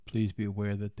Please be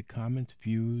aware that the comments,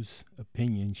 views,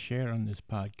 opinions shared on this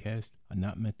podcast are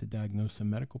not meant to diagnose a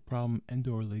medical problem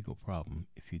and/or legal problem.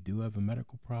 If you do have a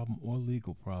medical problem or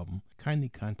legal problem, kindly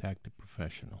contact a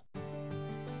professional.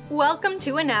 Welcome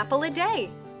to An Apple a Day,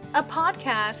 a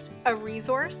podcast, a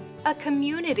resource, a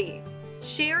community.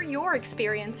 Share your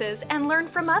experiences and learn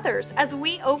from others as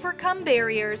we overcome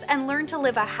barriers and learn to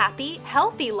live a happy,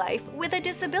 healthy life with a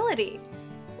disability.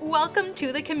 Welcome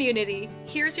to the community.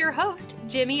 Here's your host,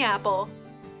 Jimmy Apple.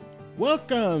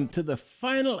 Welcome to the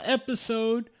final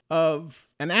episode of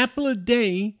An Apple a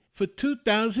Day for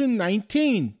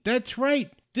 2019. That's right.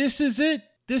 This is it.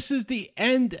 This is the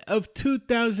end of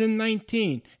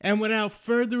 2019. And without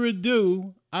further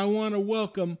ado, I want to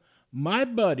welcome my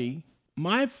buddy,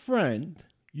 my friend,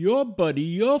 your buddy,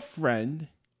 your friend,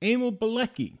 Emil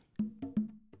Bilecki.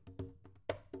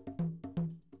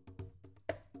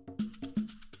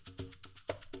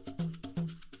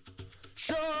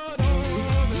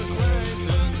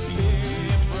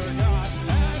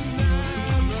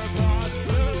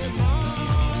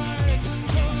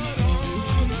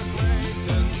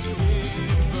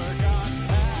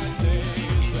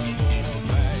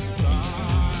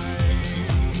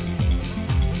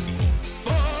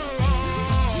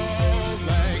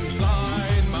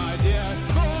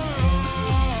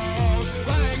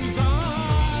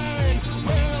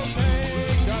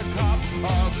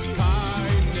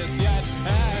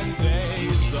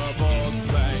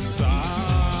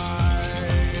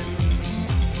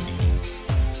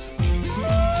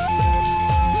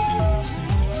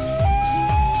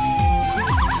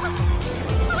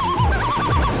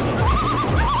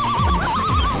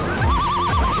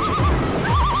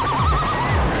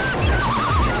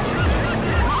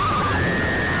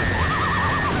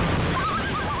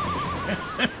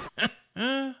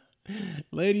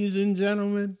 Ladies and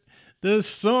gentlemen, the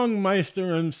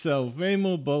songmeister himself,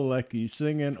 Emil Bilecki,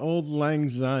 singing Auld Lang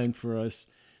Syne for us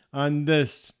on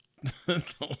this, the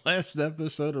last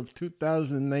episode of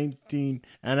 2019,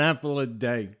 An Apple a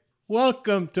Day.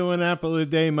 Welcome to An Apple a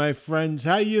Day, my friends.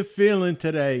 How you feeling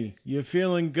today? You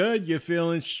feeling good? You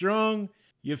feeling strong?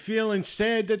 You feeling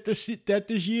sad that this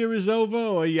year is over,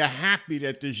 or you happy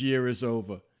that this year is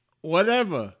over?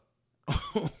 Whatever.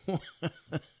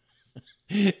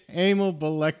 Emil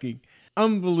Bilecki.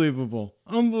 Unbelievable.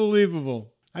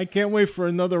 I can't wait for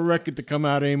another record to come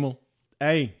out, Emil.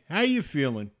 Hey, how you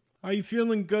feeling? Are you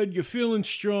feeling good? You feeling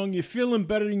strong? You feeling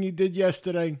better than you did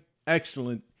yesterday?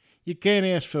 Excellent. You can't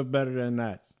ask for better than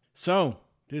that. So,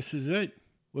 this is it.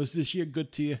 Was this year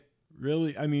good to you?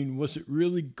 Really? I mean, was it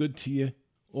really good to you?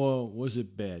 Or was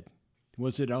it bad?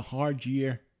 Was it a hard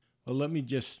year? Well, let me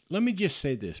just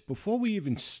say this. Before we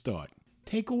even start,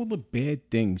 take all the bad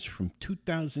things from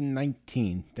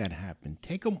 2019 that happened.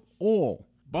 Take them all.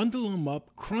 Bundle them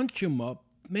up, crunch them up,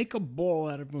 make a ball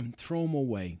out of them, throw them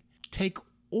away. Take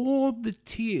all the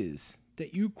tears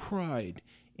that you cried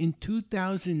in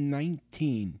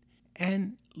 2019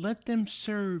 and let them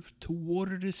serve to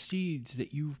water the seeds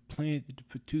that you've planted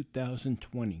for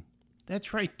 2020.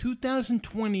 That's right,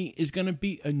 2020 is going to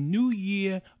be a new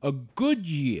year, a good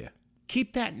year.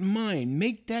 Keep that in mind.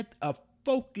 Make that a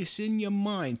focus in your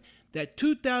mind that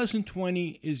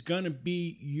 2020 is going to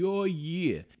be your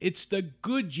year. It's the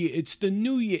good year. It's the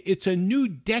new year. It's a new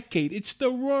decade. It's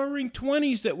the roaring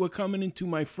 20s that we're coming into,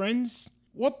 my friends.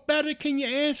 What better can you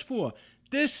ask for?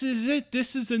 This is it.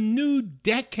 This is a new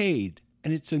decade.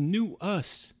 And it's a new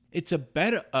us. It's a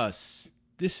better us.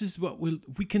 This is what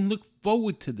we can look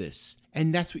forward to this.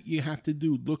 And that's what you have to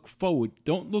do. Look forward.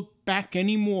 Don't look back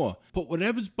anymore. Put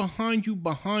whatever's behind you.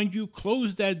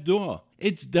 Close that door.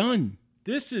 It's done.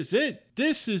 This is it.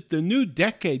 This is the new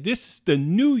decade. This is the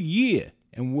new year.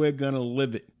 And we're going to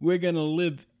live it. We're going to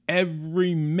live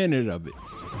every minute of it.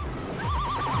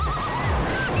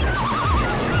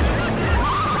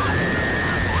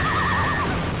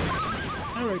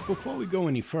 All right, before we go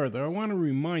any further, I want to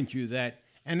remind you that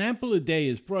An Apple a Day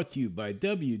is brought to you by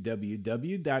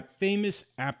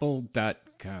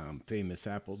www.famousapple.com.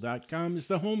 Famousapple.com is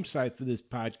the home site for this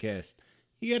podcast.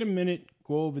 You get a minute,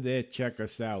 go over there, check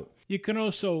us out. You can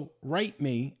also write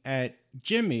me at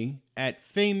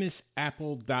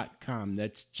jimmy@famousapple.com.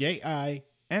 That's JIMMY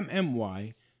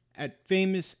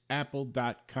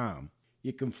 @famousapple.com.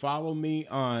 You can follow me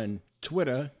on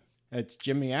Twitter. That's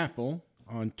Jimmy Apple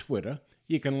on Twitter.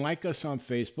 You can like us on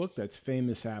Facebook. That's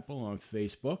Famous Apple on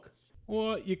Facebook.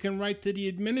 Or you can write to the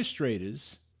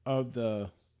administrators of the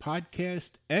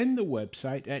podcast and the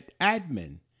website at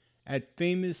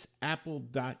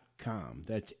admin@famousapple.com.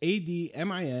 That's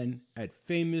ADMIN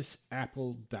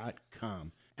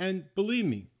 @famousapple.com. And believe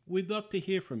me, we'd love to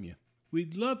hear from you.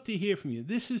 We'd love to hear from you.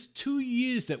 This is 2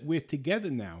 years that we're together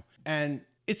now, and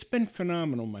it's been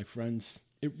phenomenal, my friends.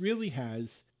 It really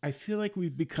has. I feel like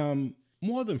we've become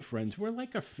more than friends. We're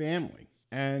like a family,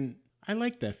 and I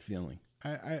like that feeling.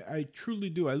 I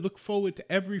truly do. I look forward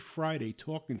to every Friday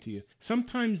talking to you.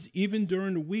 Sometimes even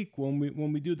during the week when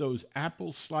we do those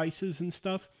apple slices and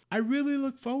stuff, I really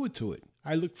look forward to it.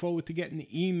 I look forward to getting the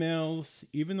emails,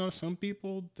 even though some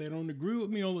people, they don't agree with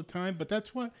me all the time, but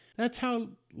that's how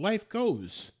life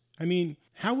goes. I mean,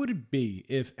 how would it be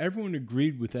if everyone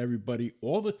agreed with everybody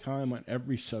all the time on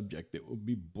every subject? It would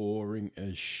be boring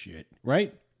as shit,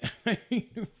 right? I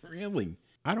mean, really.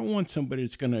 I don't want somebody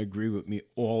that's going to agree with me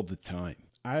all the time.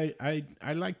 I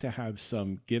like to have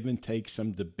some give and take,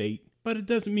 some debate, but it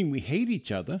doesn't mean we hate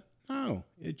each other. No,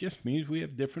 it just means we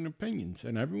have different opinions,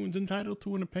 and everyone's entitled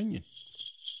to an opinion.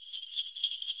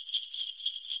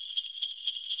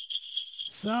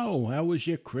 So, how was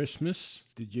your Christmas?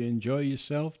 Did you enjoy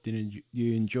yourself? Did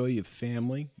you enjoy your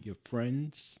family, your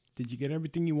friends? Did you get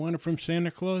everything you wanted from Santa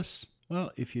Claus?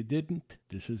 Well, if you didn't,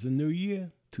 this is a new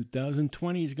year.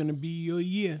 2020 is going to be your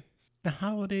year. The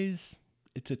holidays,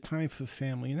 it's a time for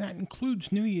family, and that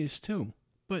includes New Year's too.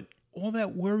 But all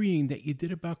that worrying that you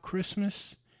did about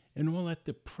Christmas and all that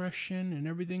depression and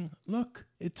everything, look,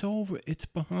 it's over. It's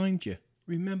behind you.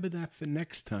 Remember that for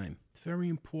next time. It's very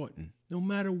important. No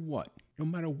matter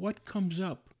what comes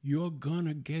up, you're going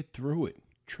to get through it.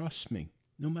 Trust me.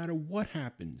 No matter what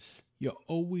happens, you're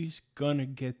always going to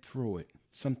get through it.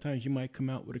 Sometimes you might come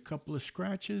out with a couple of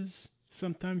scratches.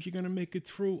 Sometimes you're going to make it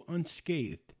through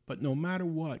unscathed. But no matter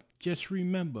what, just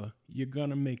remember, you're going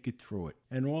to make it through it.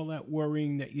 And all that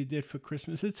worrying that you did for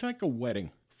Christmas, it's like a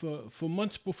wedding. For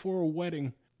months before a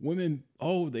wedding, women,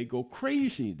 they go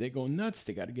crazy. They go nuts.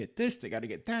 They got to get this. They got to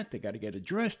get that. They got to get a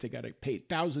dress. They got to pay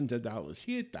thousands of dollars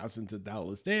here, thousands of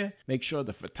dollars there. Make sure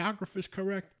the photographer's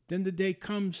correct. Then the day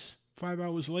comes, 5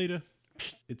 hours later,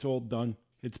 it's all done.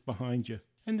 It's behind you.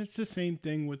 And it's the same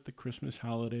thing with the Christmas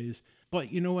holidays.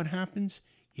 But you know what happens?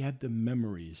 You have the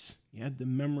memories. You have the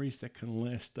memories that can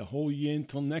last the whole year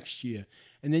until next year.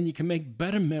 And then you can make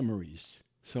better memories.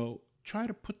 So try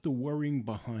to put the worrying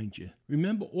behind you.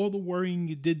 Remember all the worrying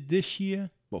you did this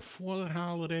year, before the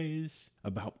holidays,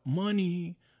 about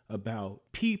money, about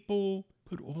people.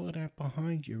 Put all of that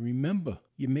behind you. Remember,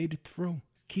 you made it through.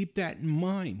 Keep that in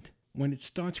mind. When it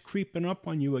starts creeping up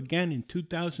on you again in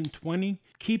 2020,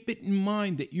 keep it in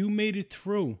mind that you made it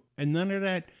through. And none of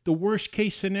that, the worst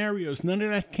case scenarios, none of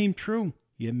that came true.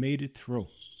 You made it through.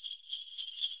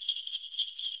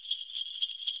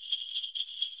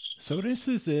 So this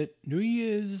is it. New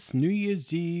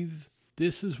Year's Eve.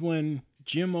 This is when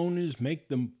gym owners make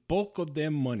the bulk of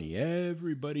their money.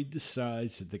 Everybody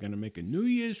decides that they're going to make a New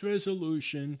Year's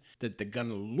resolution, that they're going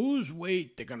to lose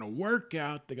weight, they're going to work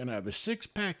out, they're going to have a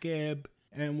six-pack ab,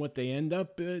 and what they end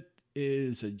up with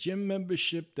is a gym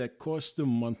membership that costs them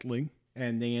monthly,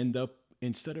 and they end up,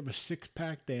 instead of a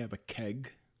six-pack, they have a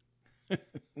keg.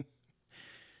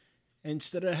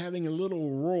 Instead of having a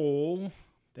little roll,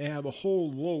 they have a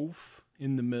whole loaf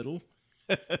in the middle.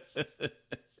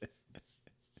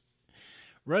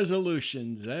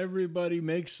 Resolutions. Everybody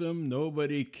makes them.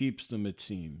 Nobody keeps them, it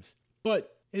seems.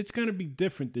 But it's going to be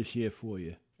different this year for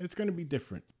you. It's going to be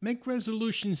different. Make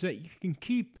resolutions that you can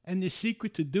keep. And the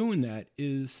secret to doing that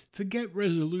is forget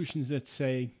resolutions that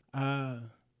say, I'm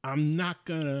not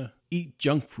going to eat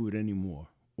junk food anymore.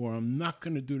 Or I'm not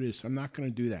going to do this. I'm not going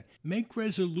to do that. Make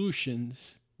resolutions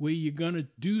where you're going to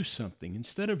do something.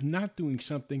 Instead of not doing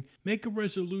something, make a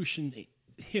resolution.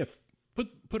 Here,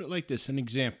 put it like this, an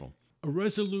example. A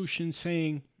resolution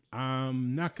saying,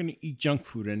 I'm not going to eat junk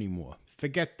food anymore.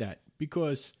 Forget that,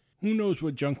 because who knows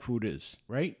what junk food is,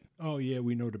 right? Oh, yeah,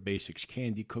 we know the basics,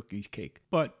 candy, cookies, cake.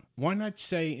 But why not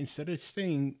say, instead of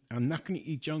saying, I'm not going to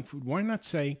eat junk food, why not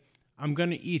say, I'm going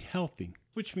to eat healthy?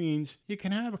 Which means you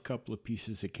can have a couple of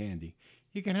pieces of candy.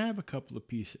 You can have a couple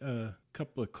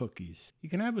of cookies. You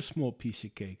can have a small piece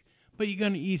of cake. But you're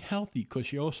going to eat healthy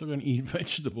because you're also going to eat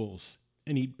vegetables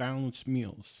and eat balanced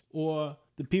meals. Or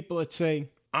the people that say,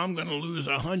 I'm going to lose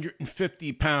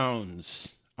 150 pounds.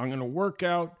 I'm going to work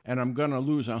out and I'm going to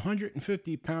lose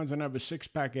 150 pounds and have a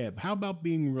six-pack ab. How about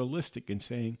being realistic and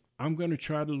saying, I'm going to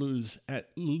try to lose at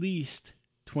least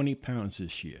 20 pounds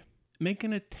this year? Make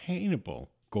an attainable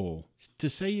goal. To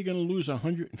say you're going to lose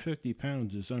 150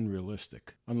 pounds is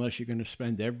unrealistic unless you're going to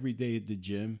spend every day at the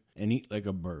gym and eat like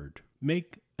a bird.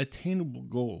 Make attainable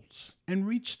goals and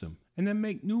reach them, and then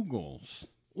make new goals.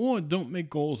 Or don't make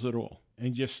goals at all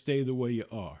and just stay the way you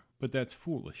are. But that's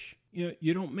foolish.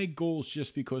 You don't make goals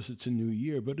just because it's a new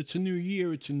year, but it's a new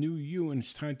year, it's a new you, and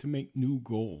it's time to make new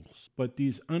goals. But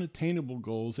these unattainable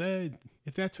goals,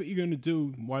 if that's what you're going to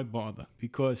do, why bother?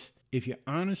 Because if you're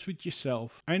honest with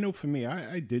yourself, I know for me,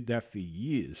 I did that for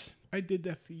years.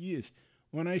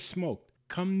 When I smoked,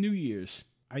 come New Year's,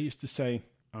 I used to say,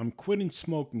 I'm quitting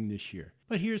smoking this year.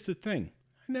 But here's the thing.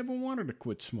 I never wanted to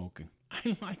quit smoking.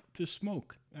 I like to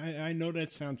smoke. I know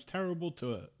that sounds terrible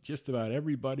to just about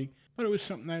everybody, but it was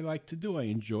something I liked to do. I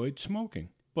enjoyed smoking.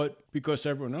 But because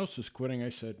everyone else was quitting, I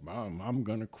said, I'm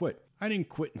going to quit. I didn't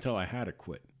quit until I had to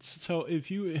quit. So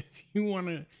if you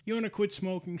want to quit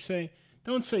smoking,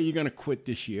 don't say you're going to quit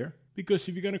this year. Because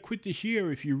if you're going to quit this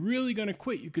year, if you're really going to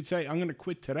quit, you could say, I'm going to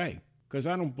quit today. Because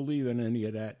I don't believe in any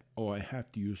of that. I have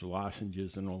to use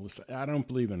lozenges and all this. I don't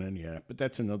believe in any of that, but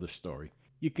that's another story.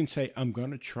 You can say, I'm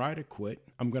going to try to quit.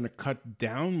 I'm going to cut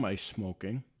down my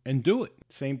smoking and do it.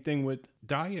 Same thing with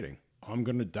dieting. I'm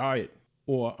going to diet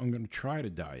or I'm going to try to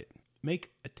diet.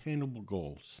 Make attainable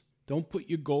goals. Don't put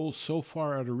your goals so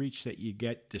far out of reach that you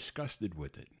get disgusted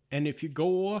with it. And if you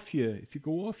go off your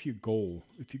goal,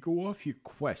 if you go off your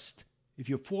quest, if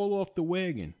you fall off the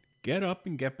wagon, get up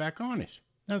and get back on it.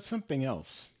 Now, something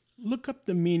else. Look up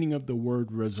the meaning of the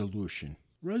word resolution.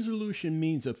 Resolution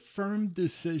means a firm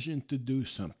decision to do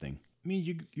something. It means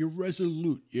you're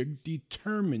resolute. You're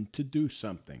determined to do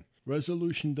something.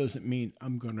 Resolution doesn't mean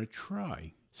I'm going to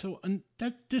try. So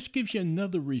this gives you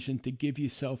another reason to give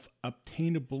yourself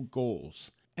obtainable goals.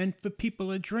 And for people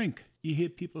that drink, you hear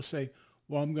people say,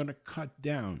 well, I'm going to cut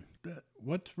down.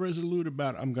 What's resolute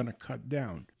about I'm going to cut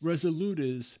down? Resolute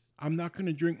is I'm not going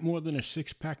to drink more than a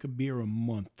 6-pack of beer a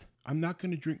month. I'm not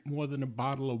going to drink more than a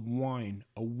bottle of wine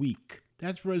a week.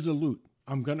 That's resolute.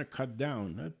 I'm going to cut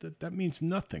down. That means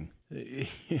nothing.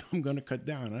 I'm going to cut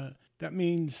down. That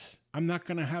means I'm not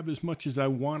going to have as much as I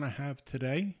want to have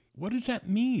today. What does that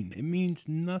mean? It means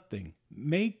nothing.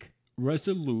 Make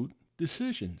resolute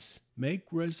decisions. Make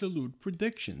resolute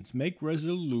predictions. Make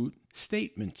resolute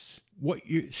statements.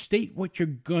 State what you're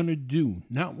going to do,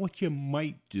 not what you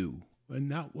might do, and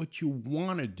not what you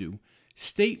want to do.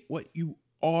 State what you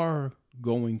are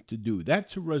going to do.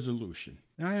 That's a resolution.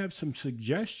 Now, I have some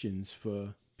suggestions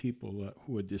for people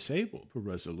who are disabled for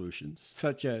resolutions,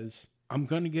 such as I'm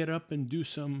going to get up and do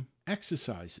some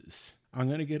exercises. I'm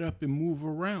going to get up and move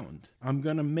around. I'm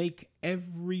going to make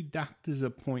every doctor's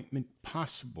appointment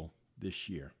possible this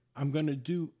year. I'm going to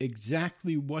do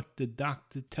exactly what the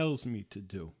doctor tells me to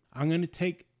do. I'm going to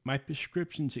take my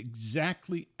prescriptions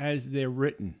exactly as they're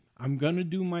written. I'm going to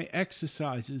do my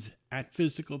exercises at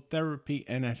physical therapy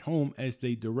and at home as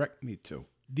they direct me to.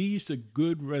 These are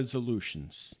good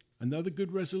resolutions. Another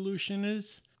good resolution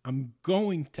is I'm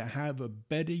going to have a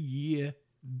better year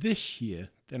this year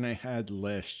than I had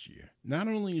last year. Not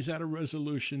only is that a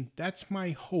resolution, that's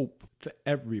my hope for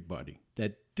everybody,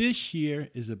 that this year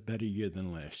is a better year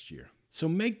than last year. So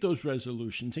make those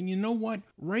resolutions, and you know what?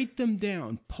 Write them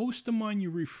down. Post them on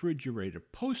your refrigerator.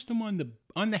 Post them on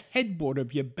the headboard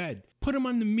of your bed. Put them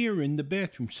on the mirror in the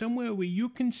bathroom, somewhere where you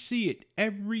can see it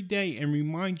every day and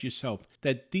remind yourself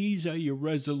that these are your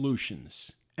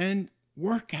resolutions. And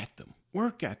work at them.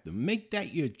 Work at them. Make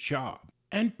that your job.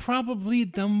 And probably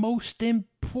the most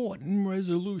important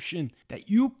resolution that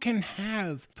you can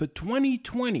have for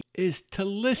 2020 is to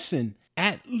listen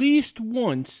at least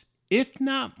once, if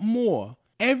not more,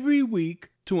 every week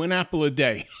to an apple a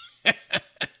day.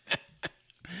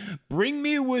 Bring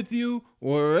me with you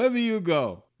wherever you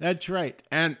go. That's right.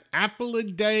 An apple a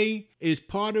day is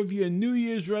part of your New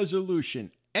Year's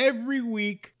resolution. Every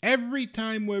week, every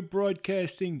time we're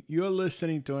broadcasting, you're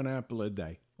listening to an apple a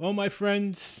day. Well, my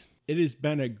friends, it has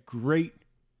been a great,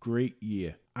 great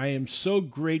year. I am so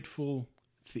grateful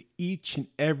for each and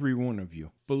every one of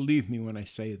you. Believe me when I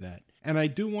say that. And I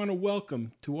do want to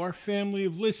welcome to our family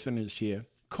of listeners here,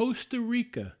 Costa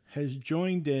Rica has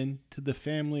joined in to the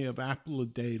family of Apple a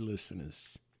Day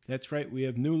listeners. That's right, we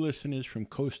have new listeners from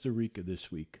Costa Rica this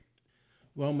week.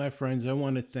 Well, my friends, I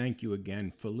want to thank you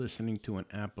again for listening to an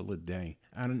apple a day.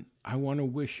 And I want to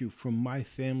wish you from my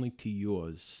family to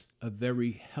yours a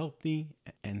very healthy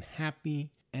and happy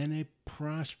and a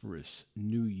prosperous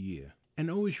new year. And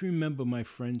always remember, my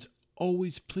friends,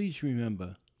 please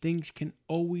remember, things can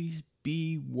always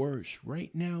be worse.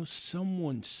 Right now,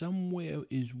 someone somewhere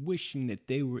is wishing that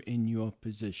they were in your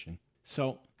position.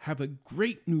 So have a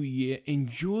great new year.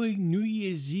 Enjoy New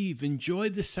Year's Eve. Enjoy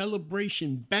the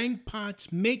celebration. Bang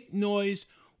pots, make noise,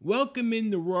 welcome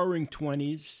in the Roaring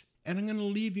 20s. And I'm going to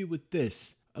leave you with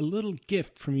this, a little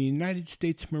gift from the United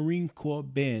States Marine Corps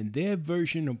Band, their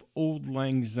version of Auld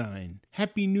Lang Syne.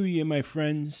 Happy New Year, my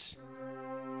friends.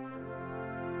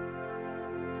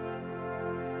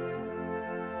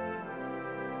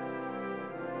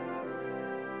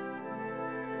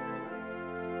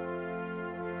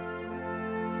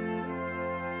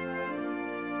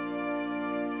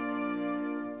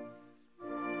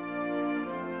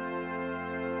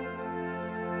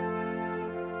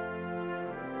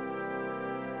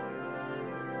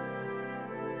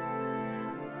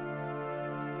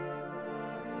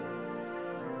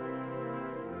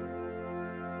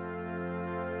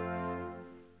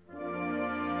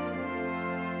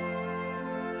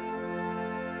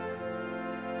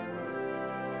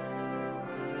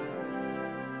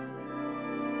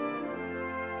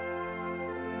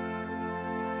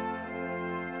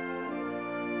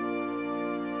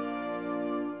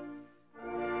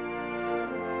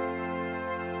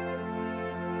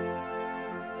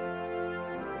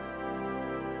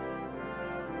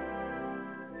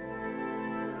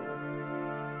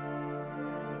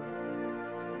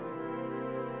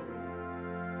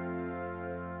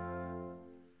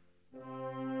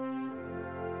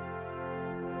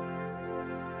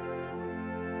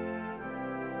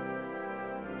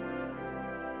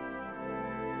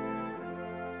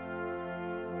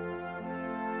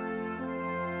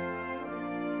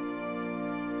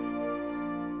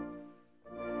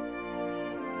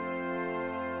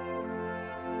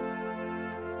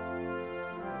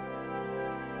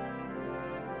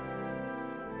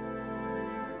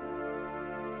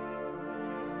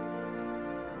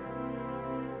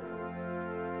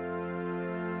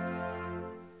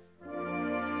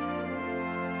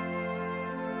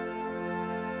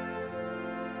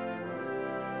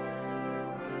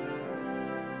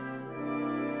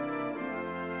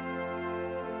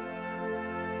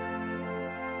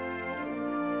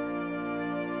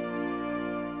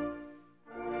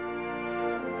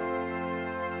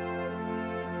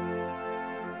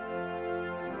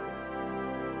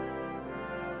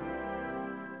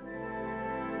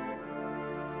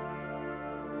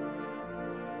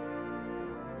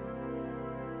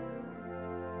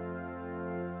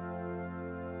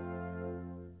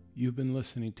 You've been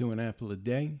listening to An Apple a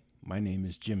Day. My name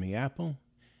is Jimmy Apple.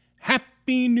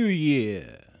 Happy New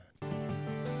Year!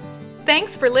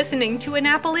 Thanks for listening to An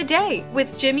Apple a Day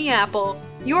with Jimmy Apple,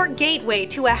 your gateway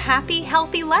to a happy,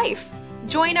 healthy life.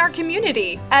 Join our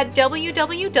community at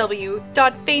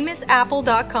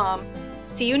www.famousapple.com.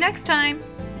 See you next time.